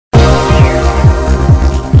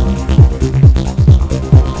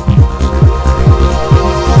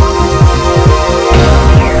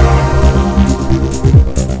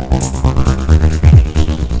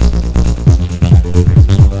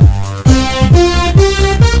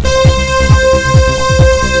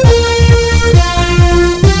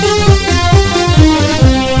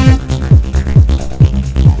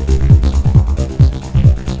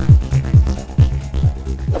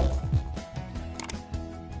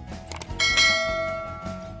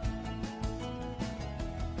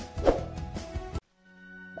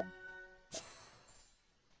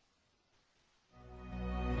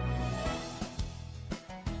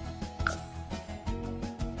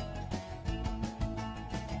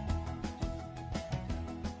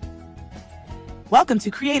Welcome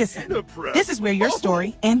to Create a Sim. This is where your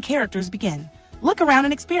story and characters begin. Look around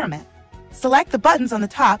and experiment. Select the buttons on the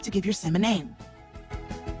top to give your sim a name.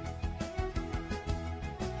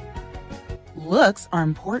 Looks are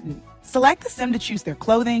important. Select the sim to choose their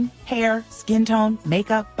clothing, hair, skin tone,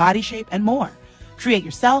 makeup, body shape, and more. Create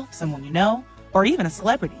yourself, someone you know, or even a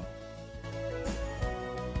celebrity.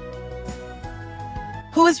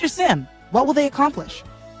 Who is your sim? What will they accomplish?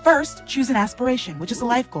 First, choose an aspiration, which is a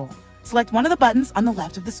life goal. Select one of the buttons on the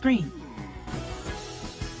left of the screen.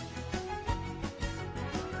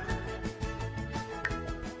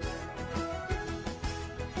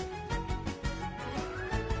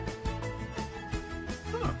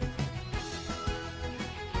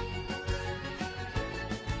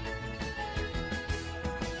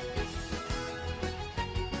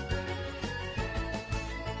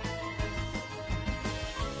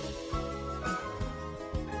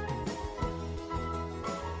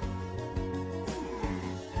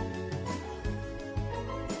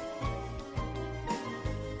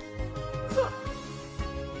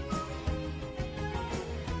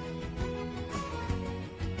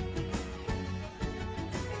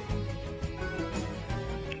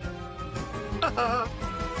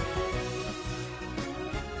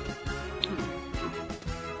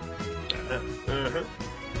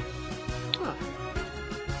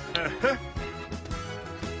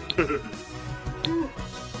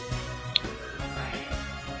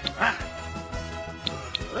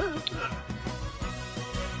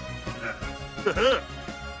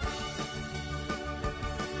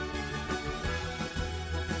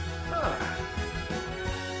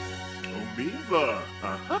 Omiva.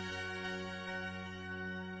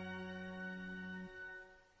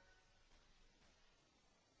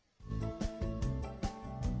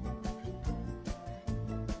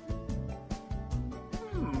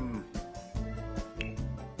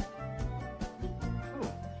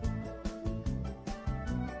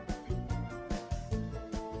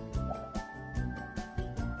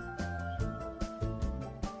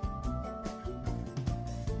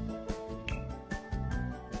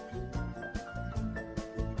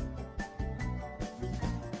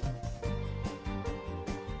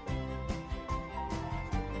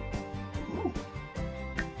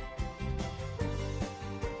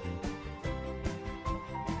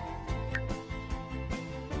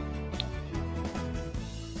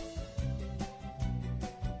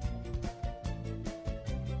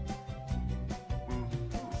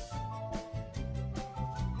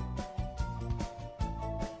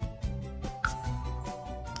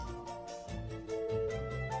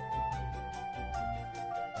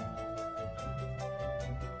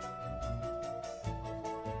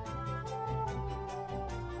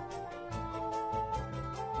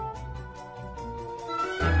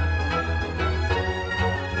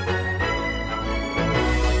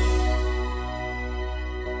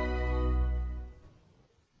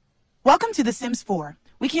 Welcome to The Sims 4.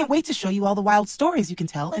 We can't wait to show you all the wild stories you can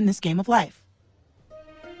tell in this game of life.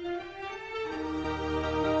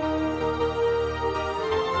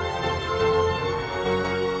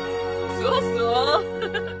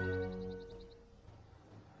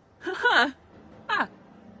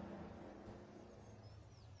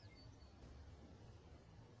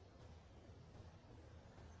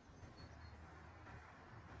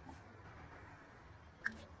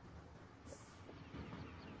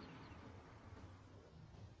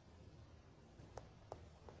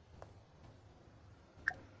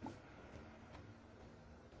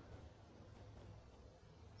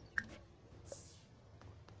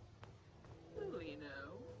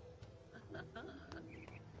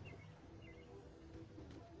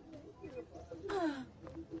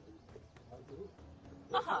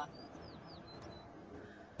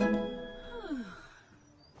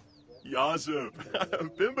 Yazub.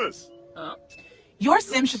 Bimbus. Your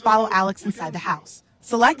sim should follow Alex inside the house.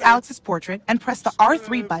 Select Alex's portrait and press the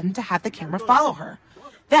R3 button to have the camera follow her.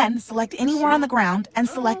 Then select anywhere on the ground and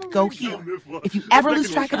select Go Here. If you ever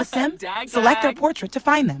lose track of a sim, select their portrait to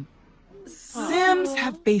find them. Sims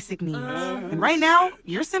have basic needs, and right now,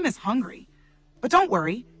 your sim is hungry. But don't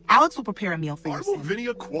worry, Alex will prepare a meal for your sim.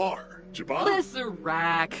 Arbovinia Quar. Jabal.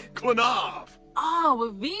 Lissarak. Klanov.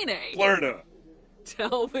 Wavine. Flerna.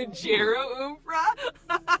 Telvajero Umbra.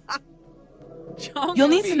 You'll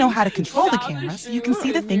need to know how to control the camera so you can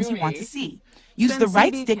see the things you want to see. Use the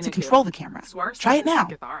right stick to control the camera. Try it now.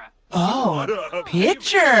 Oh,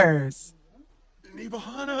 pictures!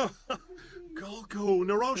 Nibahana. Galgo.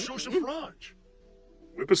 Naral Shoshafranch.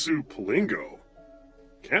 Whippasu Palingo.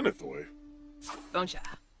 Canathoy. Boncha.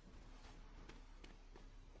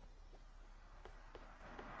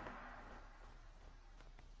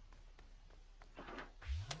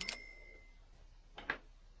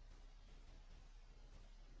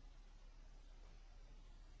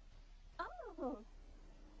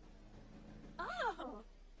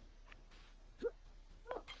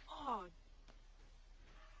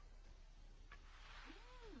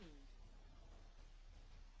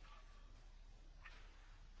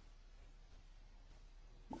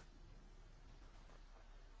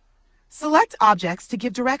 Select objects to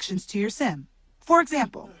give directions to your sim. For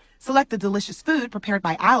example, select the delicious food prepared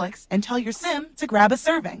by Alex and tell your sim to grab a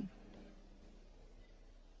serving.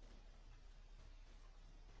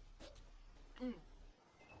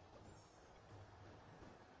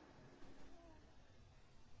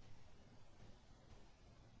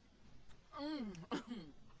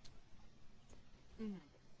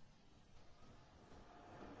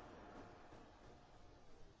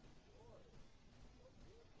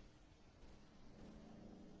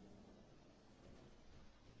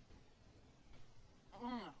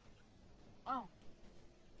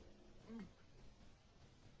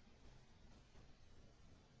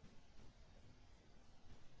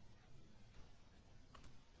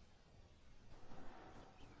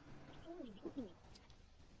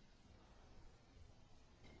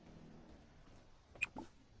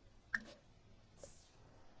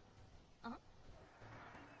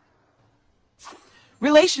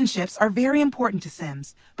 Relationships are very important to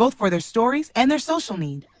Sims, both for their stories and their social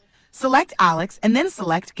need. Select Alex and then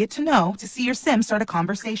select Get to Know to see your Sim start a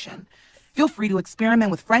conversation. Feel free to experiment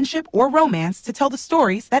with friendship or romance to tell the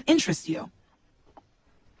stories that interest you.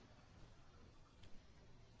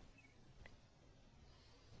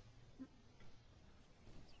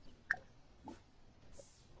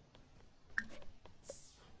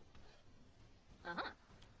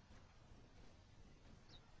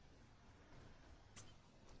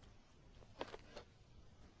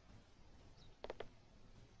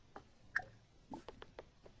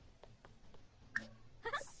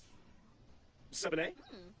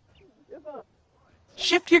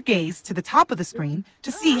 Shift your gaze to the top of the screen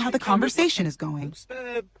to see how the conversation is going.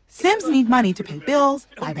 Sims need money to pay bills,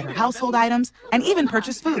 buy better household items, and even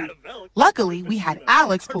purchase food. Luckily, we had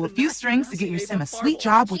Alex pull a few strings to get your Sim a sweet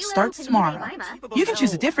job which starts tomorrow. You can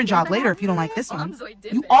choose a different job later if you don't like this one.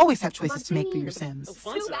 You always have choices to make for your Sims.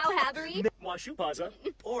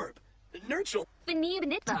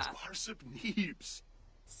 Parsip Neebs.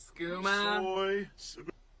 Skooma. Soy.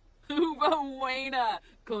 Uba Wayna.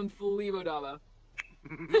 Con Fulibo Dava.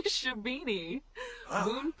 Shabini.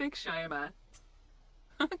 Moonfix Shayama.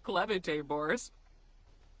 Clevite Boris.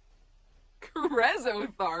 Krezo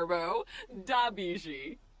Tharbo.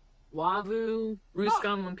 Dabishi. Wavu.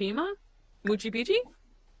 Ruskan Lampima. Muchi Pichi.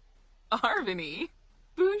 Arvini.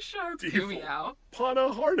 Bouchard Pumiao. Pana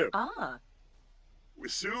Harnip. Ah.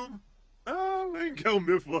 Wisub. Lenkel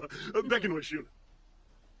Mifla. Beckenwishun.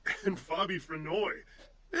 And Fabi Frenoy.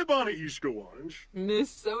 Ibana Ishkowanj.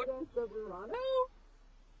 Minnesota Soberano?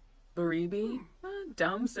 Baribi?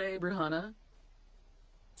 Damse Brahana?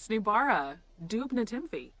 Snubara, Dubna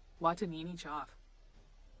Timfi, Watanini Choff.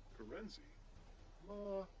 Karenzi.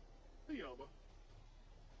 Ma. Ayama.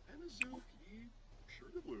 Anazuki.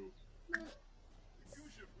 Sugar Blue.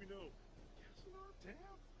 Gushif, we know. Casanova,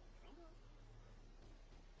 Tab.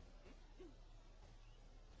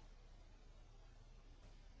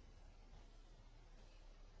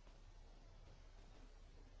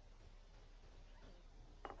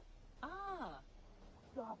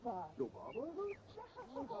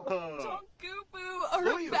 Tonkupu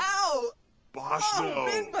Arabao! Boshno.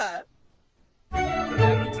 Binba!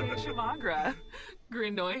 Shamagra,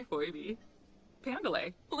 Grinoi Foibi,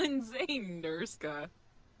 Pandale, Lindsay Nurska,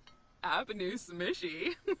 Abanu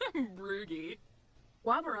Smishi, Brugi,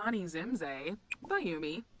 Wabarani Zimze,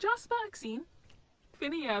 Bayumi, Jaspa Exine,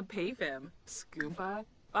 Finia Payfim, Skoompa,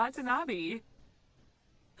 Watanabe,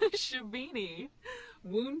 Shabini,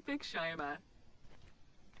 Woonfix Shaima,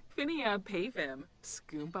 Finia Payfim,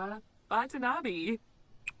 Skoompa, Watanabe,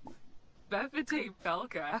 Befite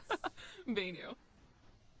Pelka, Benu,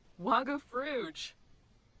 Waga Fruge,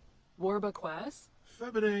 Warba Quest,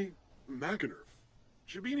 Febine Macanerf.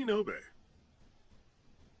 Shabini Nobe.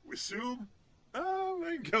 Wisub.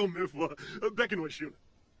 Lenkel Mifla. Beckenwishun.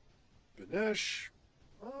 Benesh.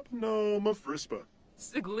 Opno Mafrispa.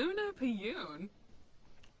 Sigluna Payun,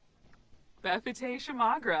 Befite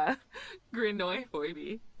Shamagra, Grinoi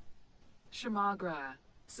Foibi, Shamagra,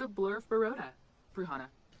 Sublurf Baroda, Bruhana.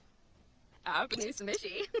 Abnu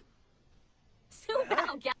Smishi.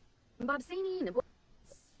 Subao Bobsini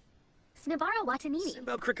Snivara Watanini.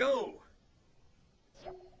 Simba Kriko.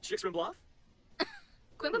 Chicksman Bluff?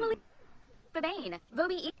 Quimbamali Babane.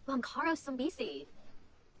 Vobi Bonkaro Sumbisi.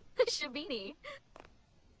 Shabini.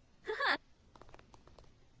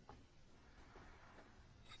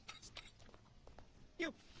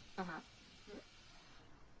 You. Uh-huh.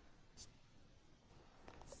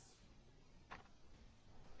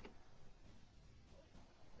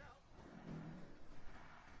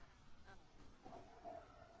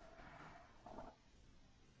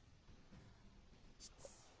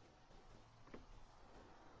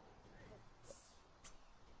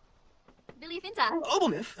 Finta.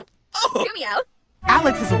 Obelmif? Oh! Meow.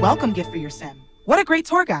 Alex is a welcome gift for your sim. What a great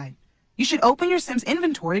tour guide. You should open your sim's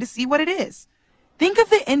inventory to see what it is. Think of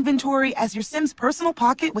the inventory as your sim's personal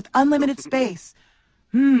pocket with unlimited space.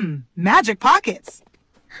 Magic pockets.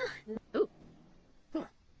 Ooh.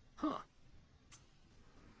 Huh.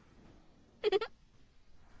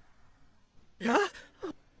 Yeah?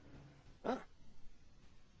 Huh.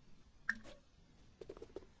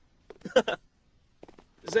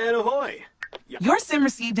 Zan ahoy! Yeah. Your sim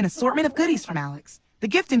received an assortment of goodies from Alex. The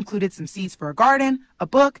gift included some seeds for a garden, a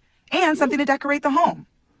book, and something to decorate the home.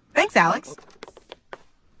 Thanks, Alex.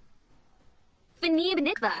 Fanib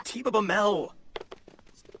Nitva. Tiba Bamel!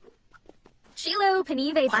 Shilo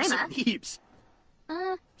Panive Parson Baima. Heaps!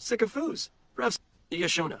 Uh, Sycophus! Revs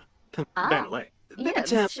Yashona! Ah. Banale!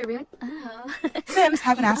 yes, Bibitem! Sharun. Oh. Sims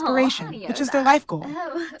have an aspiration, honey, which is Yoda. their life goal.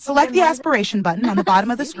 Oh. Select the aspiration button on the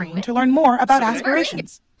bottom of the screen to learn more about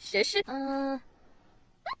aspirations. Shish.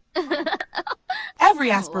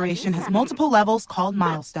 Every aspiration has multiple levels called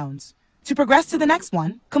milestones. To progress to the next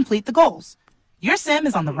one, complete the goals. Your sim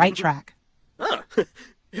is on the right track. Ah!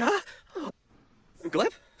 Yeah?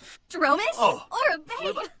 Glip? Dromus? Oh. Or a babe?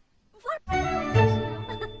 Flipper. What?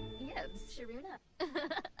 Yes, Sharuna.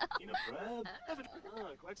 Ina Brad? Evan.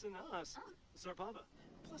 Quexanas. Sarpava.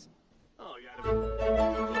 Plus. Oh, yeah.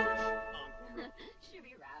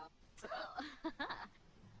 Shubirao.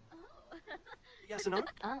 Yasanar?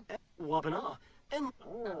 Oh. Wabana. And.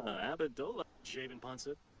 Abadola. Javen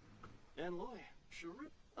Ponset. And Loy.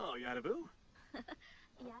 Sharip. Oh, Yadabu.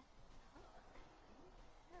 Yeah.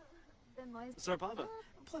 Then Moise. Sarpava.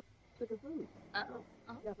 Plus. Oh.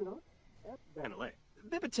 Banale.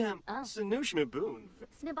 Bibitem. Oh. Sanushma Boon.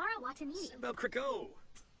 Snibara Watanini. Simbab Kriko.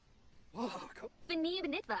 Oh, Fanib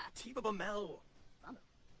Nitva. Tiba Bamel.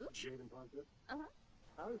 Ooh. Javen Ponset. Uh-huh.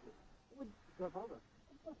 How is it? With Sarpava.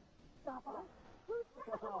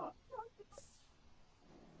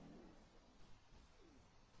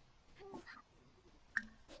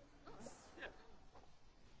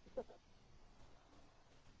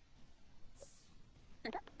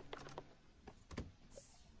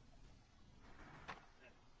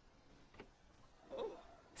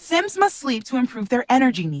 Sims must sleep to improve their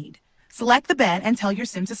energy need. Select the bed and tell your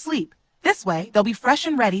sim to sleep. This way, they'll be fresh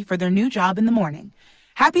and ready for their new job in the morning.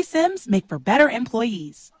 Happy Sims make for better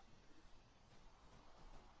employees.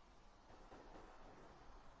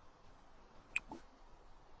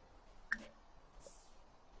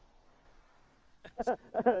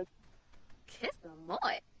 Kiss the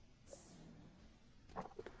boy.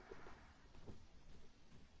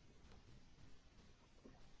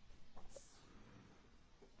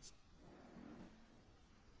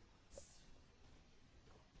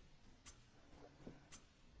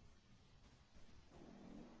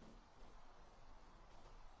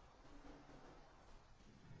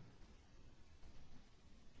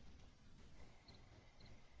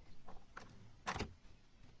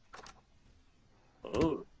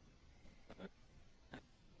 Oh.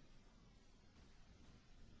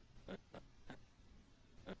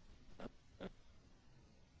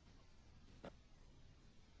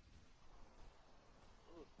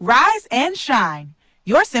 Rise and shine.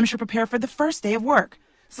 Your sim should prepare for the first day of work.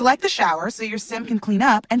 Select the shower so your sim can clean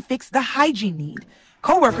up and fix the hygiene need.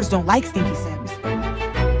 Coworkers don't like stinky sims.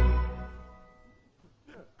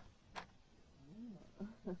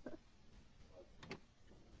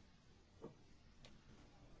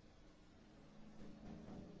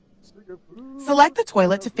 Select the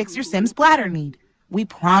toilet to fix your sim's bladder need. We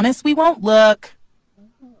promise we won't look.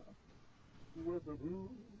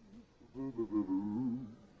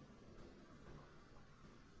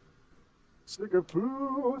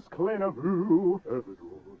 Sycophus, Clanavoo,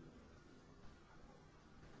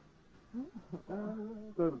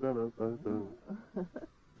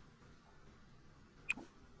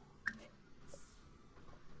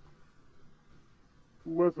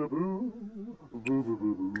 Wessaboo, boo boo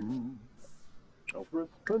boo boo. Alfred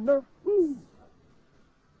Spinner, woo.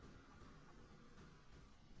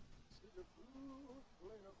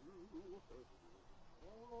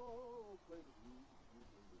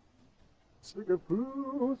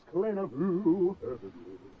 Sycophus, Clanavoo,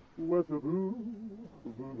 Wessaboo,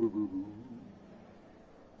 boo boo boo boo.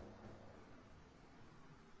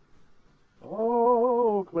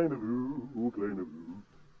 Oh, Clanavoo, Clanavoo.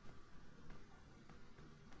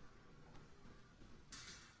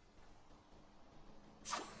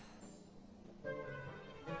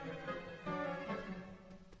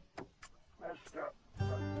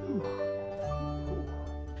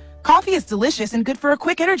 Coffee is delicious and good for a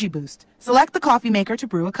quick energy boost. Select the coffee maker to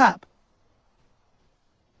brew a cup.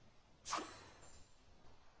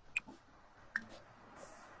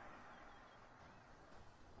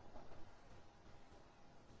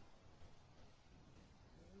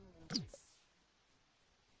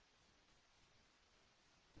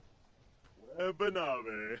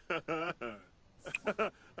 Banave.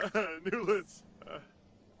 Newlands.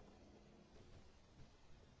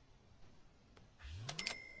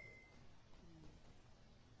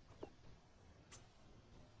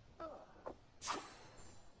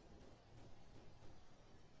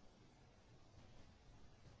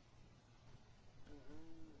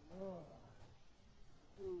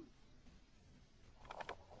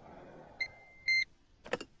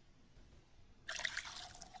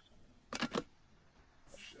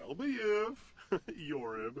 Shelby-if.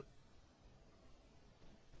 Yorib.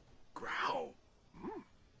 Growl.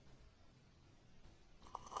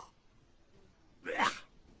 Blech.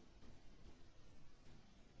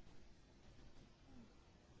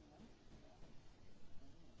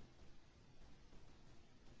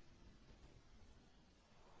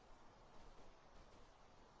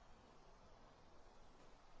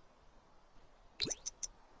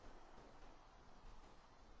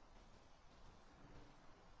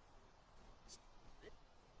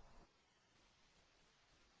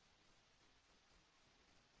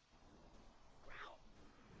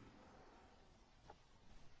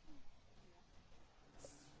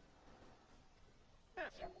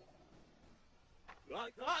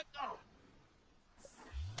 Oh.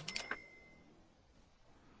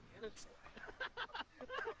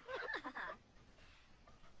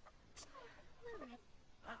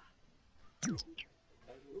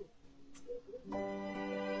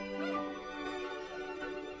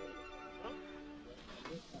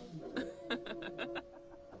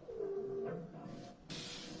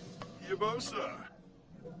 Yabosa.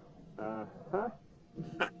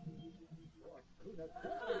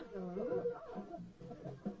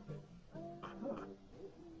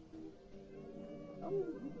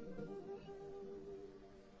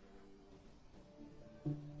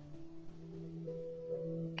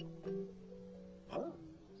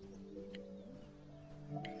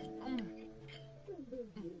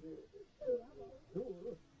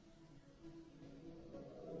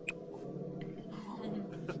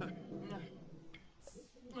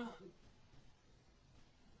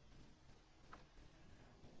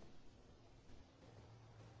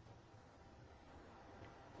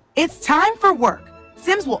 It's time for work.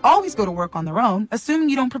 Sims will always go to work on their own, assuming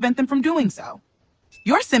you don't prevent them from doing so.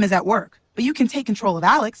 Your Sim is at work, but you can take control of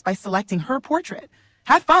Alex by selecting her portrait.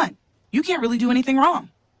 Have fun. You can't really do anything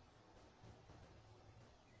wrong.